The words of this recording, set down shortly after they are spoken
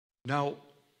Now,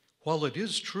 while it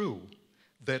is true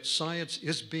that science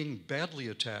is being badly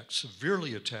attacked,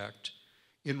 severely attacked,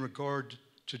 in regard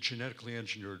to genetically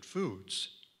engineered foods,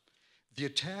 the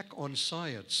attack on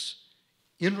science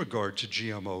in regard to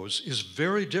GMOs is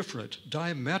very different,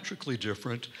 diametrically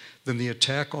different, than the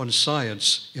attack on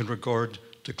science in regard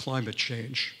to climate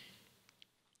change.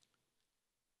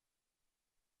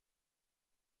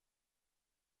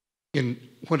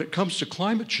 When it comes to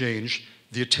climate change,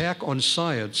 the attack on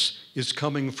science is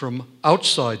coming from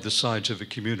outside the scientific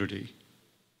community.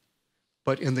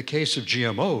 But in the case of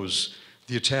GMOs,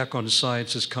 the attack on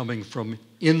science is coming from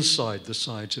inside the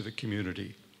scientific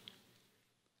community.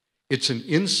 It's an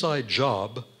inside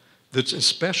job that's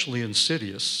especially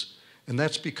insidious, and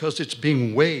that's because it's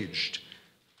being waged.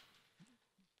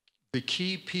 The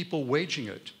key people waging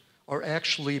it are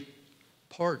actually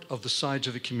part of the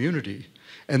scientific community,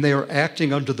 and they are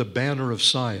acting under the banner of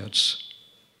science.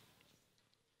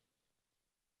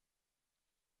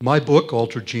 My book,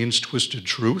 Altered Genes, Twisted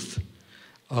Truth,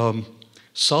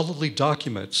 solidly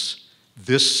documents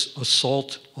this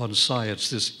assault on science,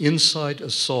 this inside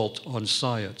assault on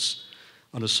science.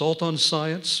 An assault on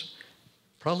science,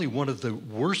 probably one of the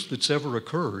worst that's ever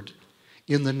occurred,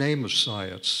 in the name of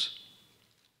science.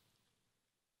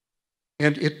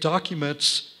 And it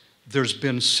documents there's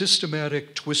been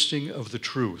systematic twisting of the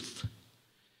truth.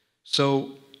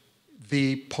 So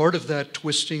the part of that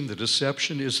twisting, the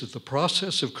deception, is that the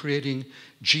process of creating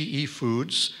GE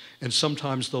foods, and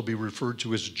sometimes they'll be referred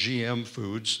to as GM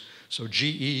foods. So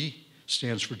GE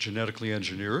stands for genetically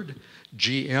engineered.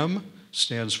 GM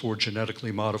stands for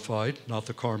genetically modified, not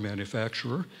the car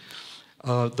manufacturer.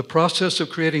 The process of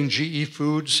creating GE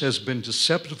foods has been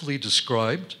deceptively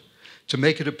described to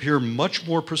make it appear much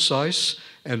more precise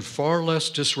and far less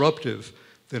disruptive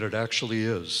than it actually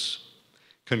is.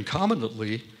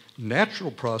 Concomitantly,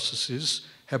 natural processes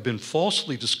have been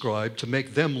falsely described to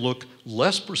make them look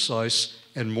less precise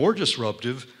and more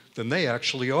disruptive than they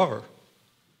actually are.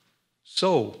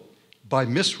 So, by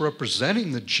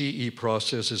misrepresenting the GE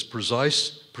process as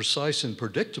precise and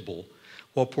predictable,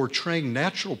 while portraying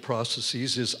natural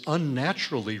processes as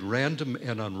unnaturally random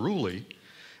and unruly,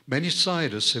 many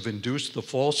scientists have induced the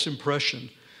false impression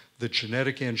that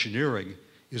genetic engineering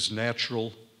is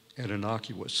natural and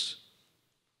innocuous.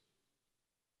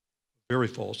 Very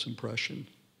false impression.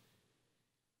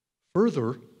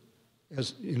 Further,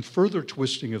 in further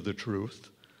twisting of the truth,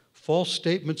 false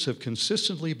statements have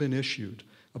consistently been issued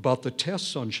about the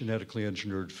tests on genetically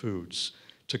engineered foods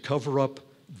to cover up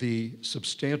the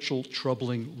substantial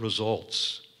troubling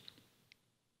results.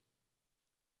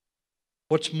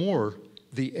 What's more,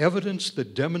 the evidence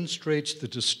that demonstrates the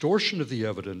distortion of the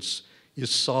evidence is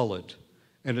solid,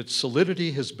 and its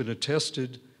solidity has been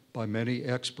attested by many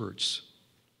experts.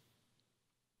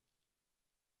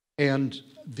 And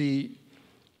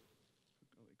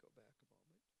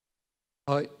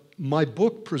my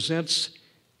book presents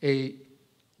a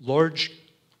large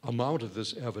amount of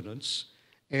this evidence,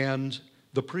 and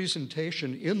the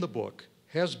presentation in the book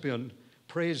has been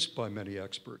praised by many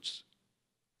experts.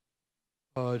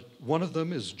 One of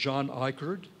them is John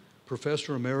Eichard,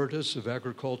 Professor Emeritus of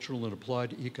Agricultural and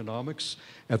Applied Economics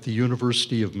at the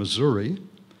University of Missouri.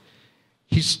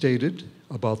 He stated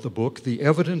about the book, "The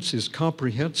evidence is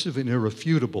comprehensive and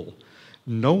irrefutable.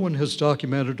 No one has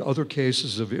documented other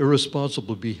cases of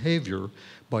irresponsible behavior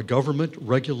by government,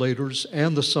 regulators,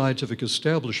 and the scientific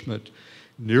establishment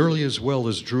nearly as well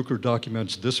as Druker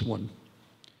documents this one."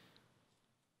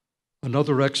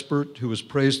 Another expert who has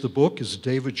praised the book is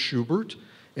David Schubert,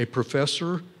 a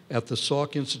professor at the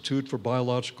Salk Institute for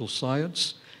Biological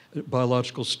Studies,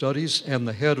 and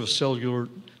the head of cellular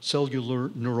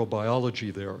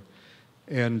neurobiology there.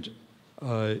 And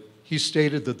he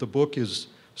stated that the book is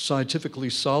scientifically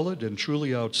solid and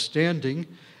truly outstanding,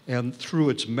 and through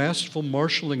its masterful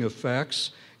marshaling of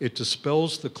facts, it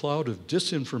dispels the cloud of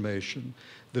disinformation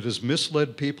that has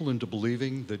misled people into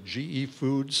believing that GE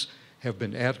foods have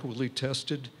been adequately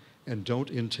tested and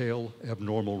don't entail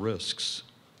abnormal risks.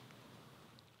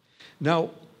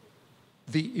 Now,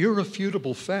 the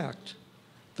irrefutable fact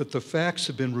that the facts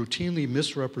have been routinely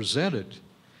misrepresented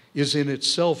is in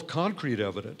itself concrete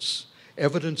evidence,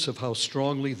 evidence of how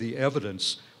strongly the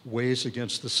evidence weighs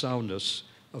against the soundness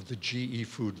of the GE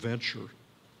food venture.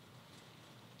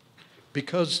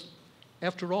 Because,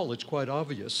 after all, it's quite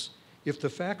obvious, if the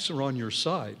facts are on your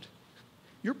side,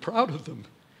 you're proud of them.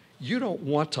 You don't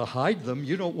want to hide them.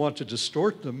 You don't want to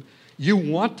distort them. You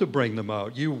want to bring them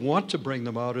out. You want to bring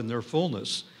them out in their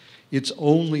fullness. It's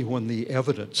only when the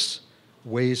evidence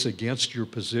weighs against your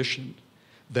position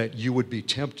that you would be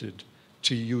tempted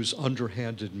to use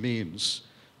underhanded means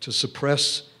to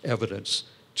suppress evidence,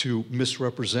 to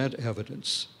misrepresent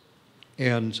evidence.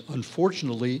 And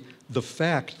unfortunately, the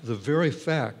very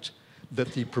fact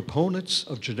that the proponents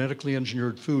of genetically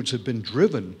engineered foods have been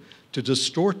driven to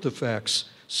distort the facts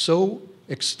so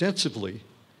extensively,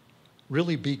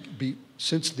 really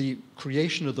since the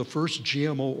creation of the first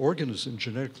GMO organism,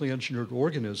 genetically engineered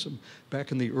organism,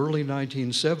 back in the early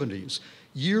 1970s,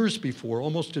 years before,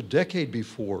 almost a decade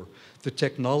before, the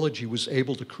technology was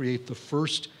able to create the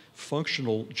first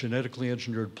functional genetically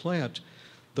engineered plant,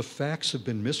 the facts have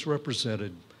been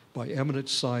misrepresented by eminent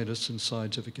scientists and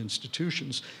scientific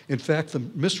institutions. In fact, the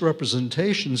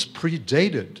misrepresentations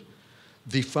predated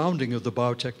the founding of the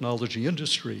biotechnology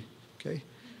industry, okay?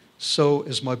 So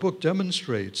as my book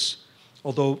demonstrates,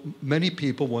 although many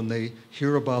people, when they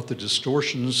hear about the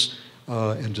distortions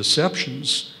and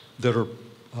deceptions that are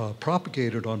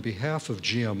propagated on behalf of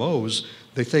GMOs,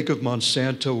 they think of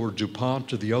Monsanto or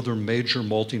DuPont or the other major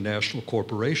multinational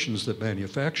corporations that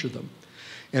manufacture them.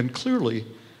 And clearly,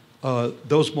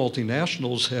 those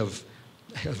multinationals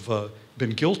have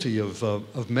been guilty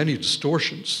of many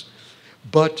distortions,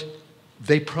 but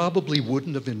they probably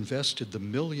wouldn't have invested the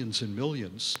millions and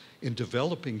millions in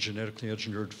developing genetically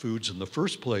engineered foods in the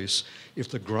first place if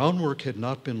the groundwork had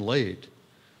not been laid,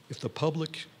 if the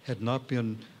public had not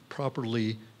been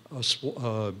properly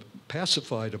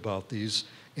pacified about these,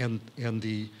 and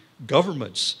the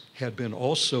governments had been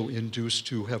also induced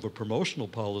to have a promotional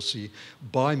policy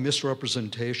by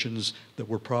misrepresentations that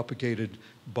were propagated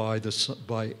by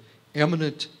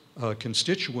eminent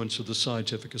constituents of the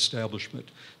scientific establishment.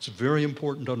 It's very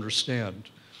important to understand.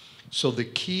 So the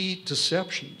key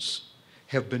deceptions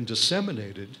have been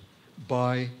disseminated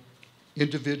by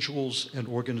individuals and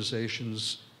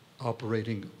organizations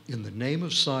operating in the name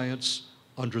of science,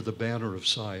 under the banner of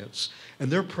science.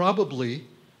 And they're probably,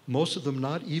 most of them,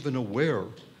 not even aware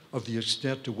of the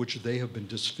extent to which they have been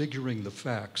disfiguring the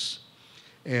facts.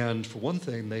 And for one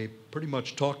thing, they pretty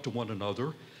much talk to one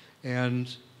another.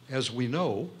 And as we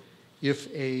know, if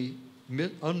a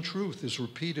untruth is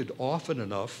repeated often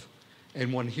enough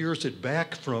and one hears it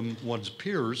back from one's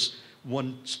peers,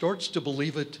 one starts to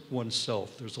believe it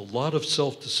oneself. There's a lot of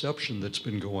self-deception that's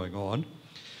been going on.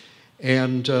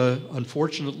 And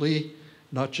unfortunately,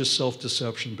 not just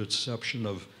self-deception, but deception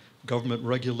of government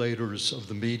regulators, of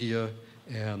the media,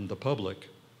 and the public.